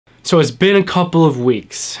So it's been a couple of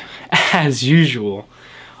weeks, as usual.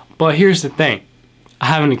 But here's the thing. I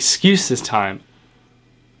have an excuse this time.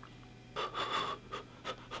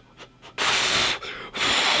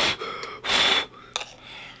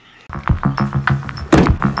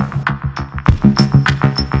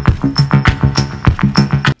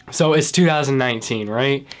 So it's 2019,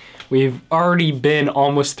 right? We've already been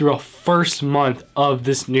almost through a first month of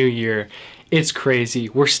this new year. It's crazy.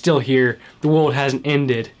 We're still here. The world hasn't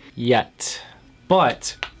ended yet.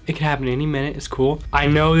 But it could happen any minute. It's cool. I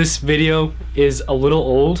know this video is a little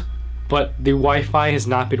old, but the Wi-Fi has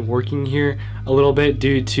not been working here a little bit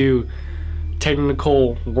due to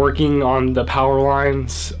technical working on the power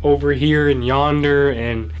lines over here and yonder,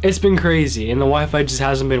 and it's been crazy, and the Wi-Fi just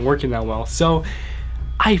hasn't been working that well. So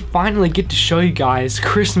I finally get to show you guys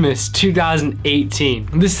Christmas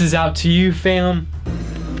 2018. This is out to you, fam.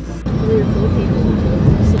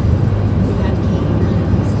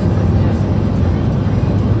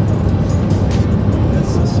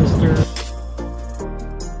 That's the sister.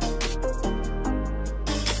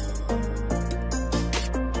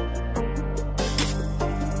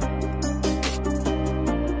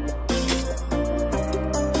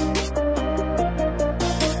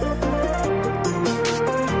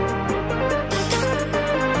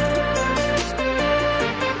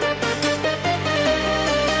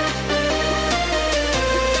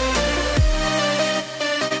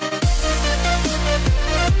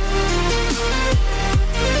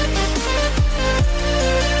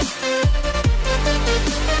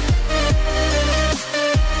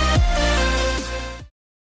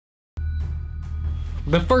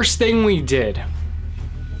 The first thing we did,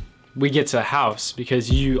 we get to a house because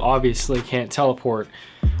you obviously can't teleport.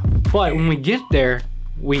 But when we get there,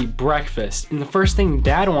 we eat breakfast. And the first thing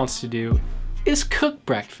Dad wants to do is cook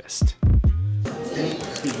breakfast.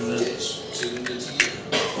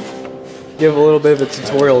 Give a little bit of a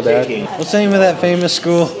tutorial, Dad. What's the name of that famous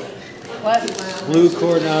school? What? Blue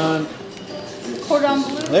Cordon. Cordon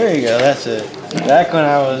bleu? There you go, that's it. Back when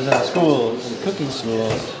I was in school, in cooking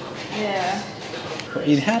school, Yeah. what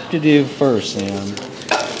you'd have to do first, Sam,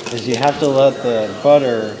 is you have to let the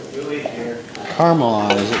butter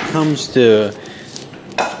caramelize. It comes to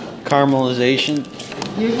caramelization.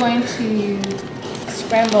 You're going to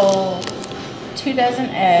scramble 2 dozen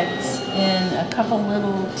eggs in a couple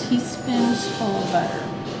little teaspoons full of butter.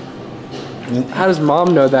 How does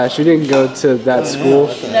Mom know that? She didn't go to that school.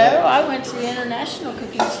 No, I went to the International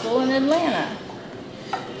Cooking School in Atlanta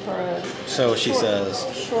for a So she says.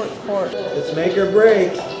 short course. It's make or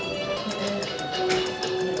break.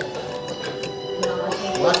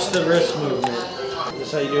 Watch the wrist movement.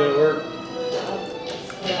 This how you do it at work?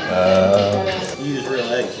 You use real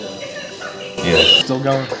eggs, though. Yeah. Still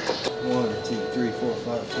going? 1, 2, 3, 4,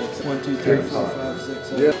 5, 6. 1, 2, 3, 4, 5, 6,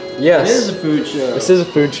 7. Yes. It is a food show. This is a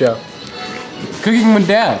food show. Cooking with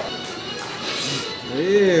Dad.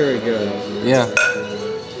 There we go. Yeah.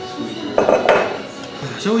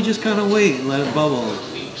 So we just kind of wait and let it bubble.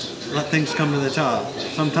 Let things come to the top.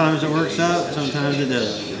 Sometimes it works out, sometimes it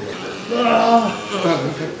doesn't.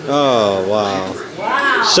 Oh, wow.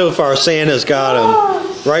 So far, Santa's got him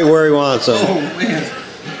right where he wants him. Oh man,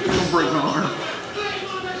 don't break my arm.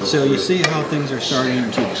 So you see how things are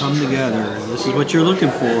starting to come together. This is what you're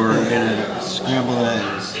looking for in a scrambled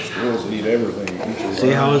eggs. Girls need everything.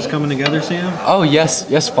 See how it's coming together, Sam? Oh, yes.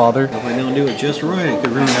 Yes, Father. If I don't do it just right, it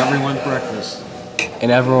could ruin everyone's breakfast.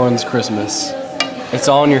 And everyone's Christmas. It's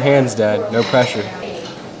all in your hands, Dad. No pressure.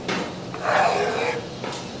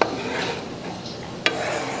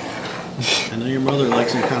 I know your mother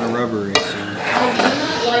likes them kind of rubbery. So.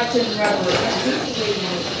 I like them rubbery.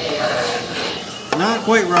 Not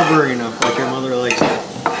quite rubbery enough like your mother likes it.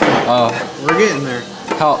 Oh. We're getting there.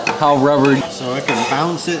 How rubbery. So I can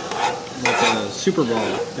bounce it like a Super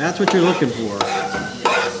Bowl. That's what you're looking for.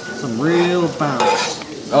 Some real bounce.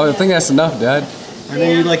 Oh, I think that's enough, Dad. I know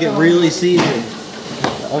you like it really seasoned.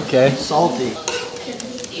 Okay. Salty.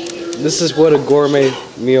 This is what a gourmet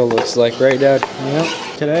meal looks like, right, Dad?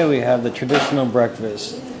 Yep. Today we have the traditional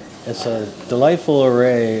breakfast. It's a delightful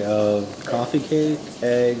array of coffee cake,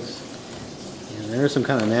 eggs, and there's some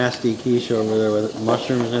kind of nasty quiche over there with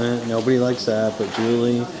mushrooms in it. Nobody likes that, but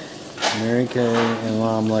Julie, Mary Kay, and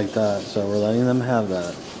Mom like that. So we're letting them have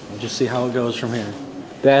that. We'll just see how it goes from here.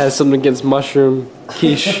 Dad has something against mushroom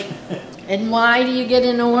quiche. And why do you get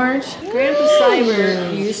an orange? Grandpa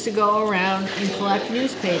Cyber used to go around and collect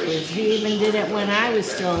newspapers. He even did it when I was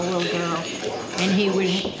still a little girl. And he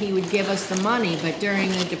would give us the money, but during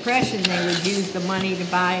the Depression they would use the money to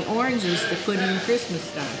buy oranges to put in Christmas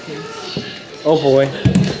stockings. Oh boy.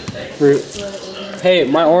 Fruit. Hey,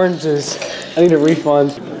 my oranges. I need a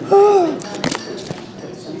refund.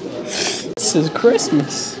 This is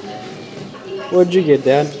Christmas. What'd you get,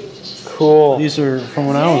 Dad? Cool. These are from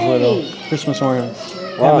when I was little. Christmas ornaments.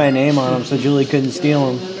 Had my name on them so Julie couldn't steal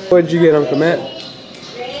them. What'd you get, Uncle Matt?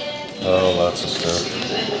 Oh, lots of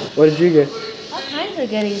stuff. What did you get? All kinds of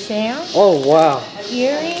goodies, Sam. Oh, wow.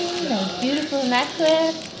 Earrings, a beautiful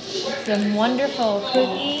necklace, some wonderful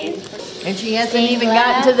cookies. And she hasn't Stained even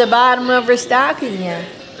glass. gotten to the bottom of her stocking yet.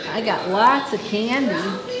 I got lots of candy.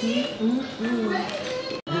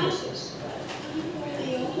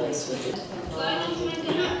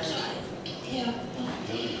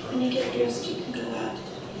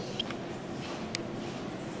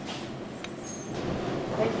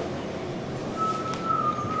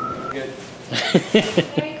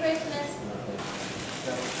 Merry Christmas.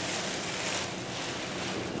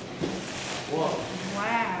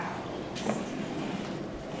 Wow.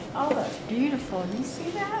 Oh, that's beautiful. Do you see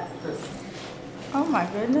that? Oh my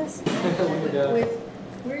goodness.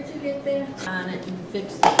 Where'd you get that? On it and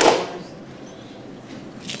fix the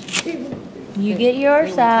doors. You get your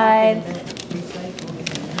side.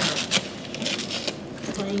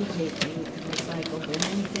 Plain paper, you can recycle, but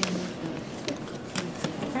anything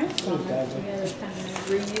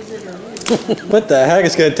reuse it or What the heck?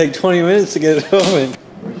 It's gonna take 20 minutes to get it open.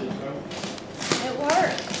 It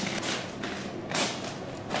works.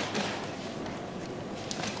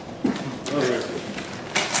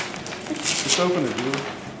 Just open it, Julie.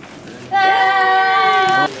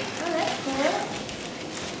 Ah! Oh, that's cool.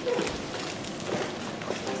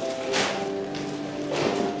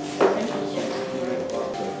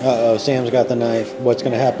 Uh-oh, Sam's got the knife. What's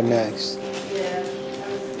gonna happen next?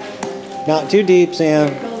 Not too deep, Sam.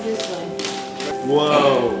 go this way.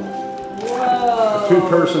 Whoa. Whoa. A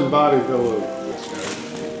two-person body pillow.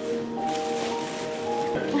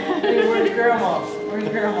 Where's Grandma? Where's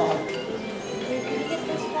Grandma? Can you get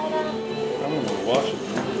this right out? I'm gonna wash it.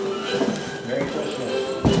 Merry Christmas.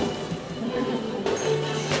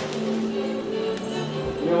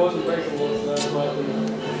 You know, it wasn't breakable, so that's why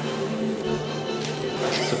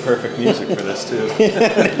It's the perfect music for this too.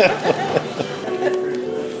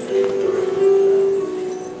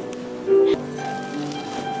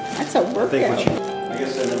 That's a I workout.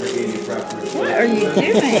 guess I never gave you proper. What are you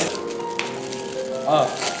doing? Oh,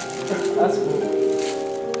 that's cool.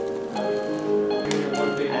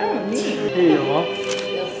 Oh, neat. Here you go, Mom.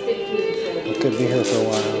 We could be here for a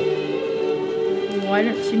while. Why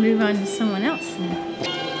don't you move on to someone else then?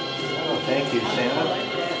 Oh, thank you, Sam.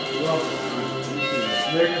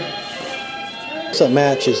 That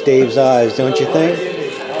matches Dave's eyes, don't you think?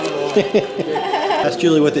 Ask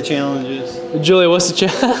Julie what the challenge is. Julie, what's the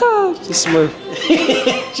challenge? Just smooth.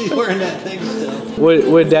 She's wearing that thing still.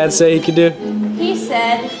 What did Dad say he could do? He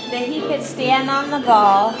said that he could stand on the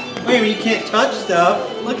ball Wait a minute, you can't touch stuff.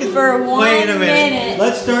 Look at for Wait a 1 minute. minute.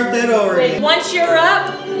 Let's start that over again. Once you're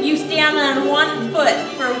up, you stand on 1 foot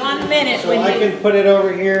for 1 minute So I can put it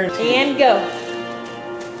over here and and go.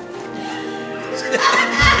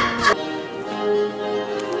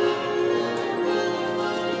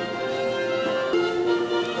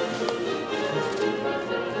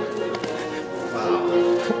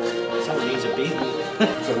 someone needs a beat.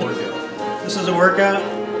 It's a workout. This is a workout?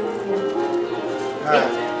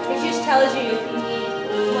 Alright. It just tells you if you need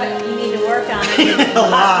what you need to work on. A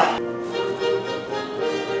lot.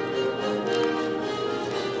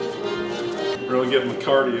 Really getting the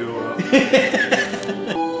cardio up.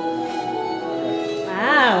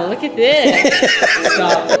 Wow, look at this.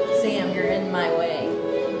 Stop. Sam, you're in my way.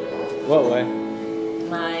 What way?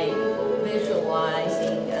 My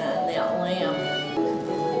visualizing that lamp.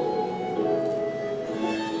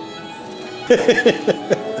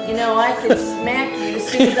 You know, I could smack you as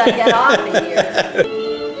soon as I get off of here.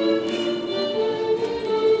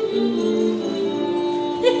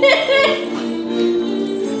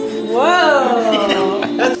 Whoa!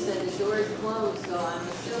 Said the door's closed, so I'm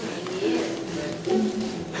assuming he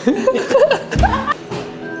is.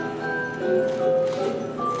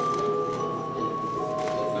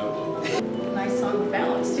 Nice on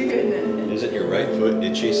balance too, isn't it? Isn't your right foot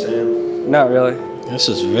itchy, Sam? Not really. This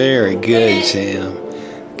is very good, Sam.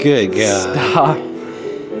 Good God. Stop.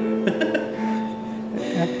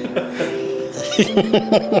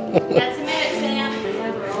 That's a minute, Sam.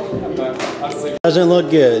 Doesn't look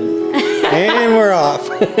good. And we're off.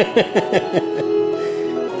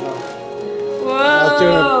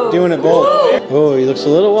 Whoa! Doing it both. Oh, he looks a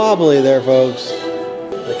little wobbly there, folks.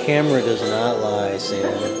 The camera does not lie, Sam.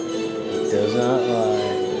 It does not lie.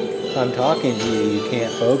 If I'm talking to you, you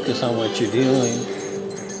can't focus on what you're doing.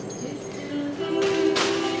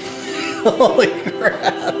 Holy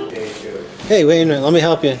crap. Hey, wait a minute. Let me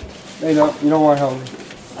help you. Hey, no, you don't want to help me.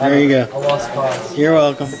 There you go. I lost cause. You're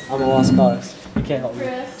welcome. I'm a lost cause. You can't help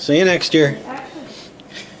me. See you next year.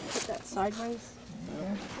 Put that sideways.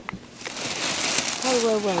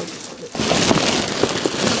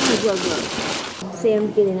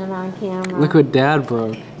 Sam's getting it on camera. Look what Dad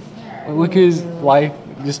broke. Look his life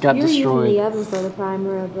just got You're using the destroyed. oven for the prime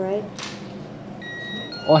rib, right?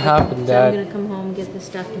 What happened, So I'm Dad? gonna come home and get the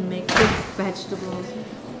stuff and make the vegetables.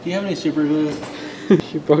 Do you have any super glue?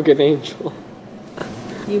 She broke an angel.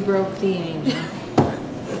 You broke the angel.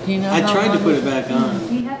 Do you know I how tried to long put it back on.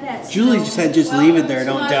 Do you have that? Julie said just leave it there,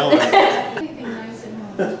 don't tell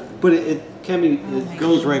her. But it can be, it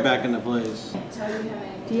goes right back into place.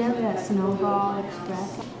 Do you have that Snowball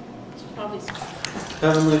Express?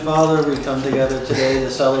 Heavenly Father, we come together today to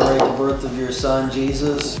celebrate the birth of your Son,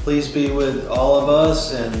 Jesus. Please be with all of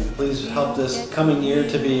us, and please help this coming year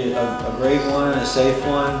to be a great one, a safe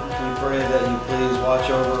one. We pray that you please watch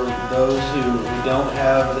over those who don't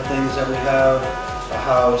have the things that we have, a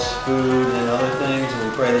house, food, and other things. And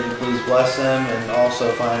we pray that you please bless them and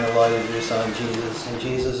also find the light of your Son, Jesus. In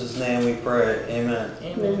Jesus' name we pray. Amen.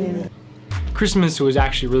 Amen. Christmas was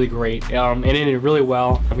actually really great. It ended really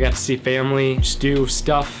well. We got to see family, just do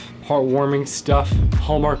stuff, heartwarming stuff,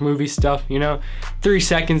 Hallmark movie stuff, you know. 3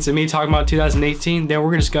 seconds of me talking about 2018, then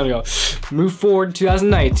we're just gonna go move forward to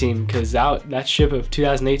 2019, because that ship of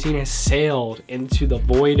 2018 has sailed into the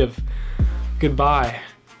void of goodbye.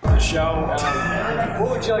 The show.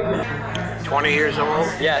 What would you like? 20 years old?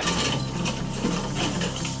 Yes.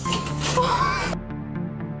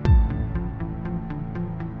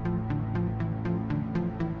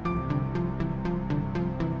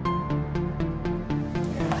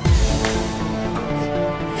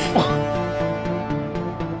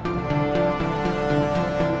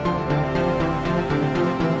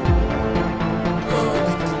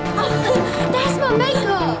 That's my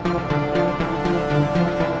makeup!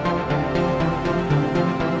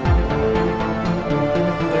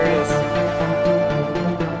 There it is.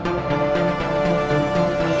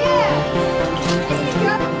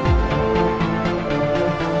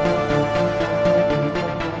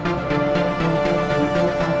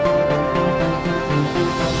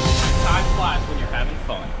 Time flies when you're having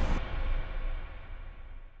fun.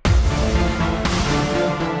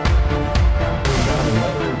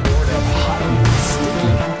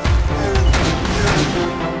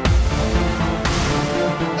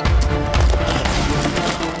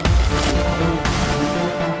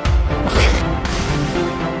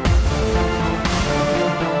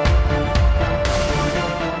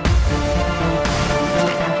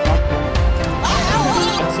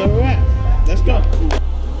 So we're at. Let's go.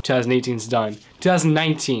 2018's done.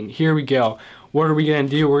 2019, here we go. What are we gonna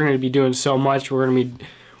do? We're gonna be doing so much. We're gonna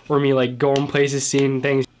be like going places, seeing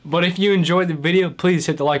things. But if you enjoyed the video, please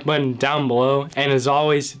hit the like button down below. And as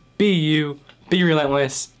always, be you, be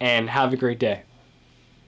relentless, and have a great day.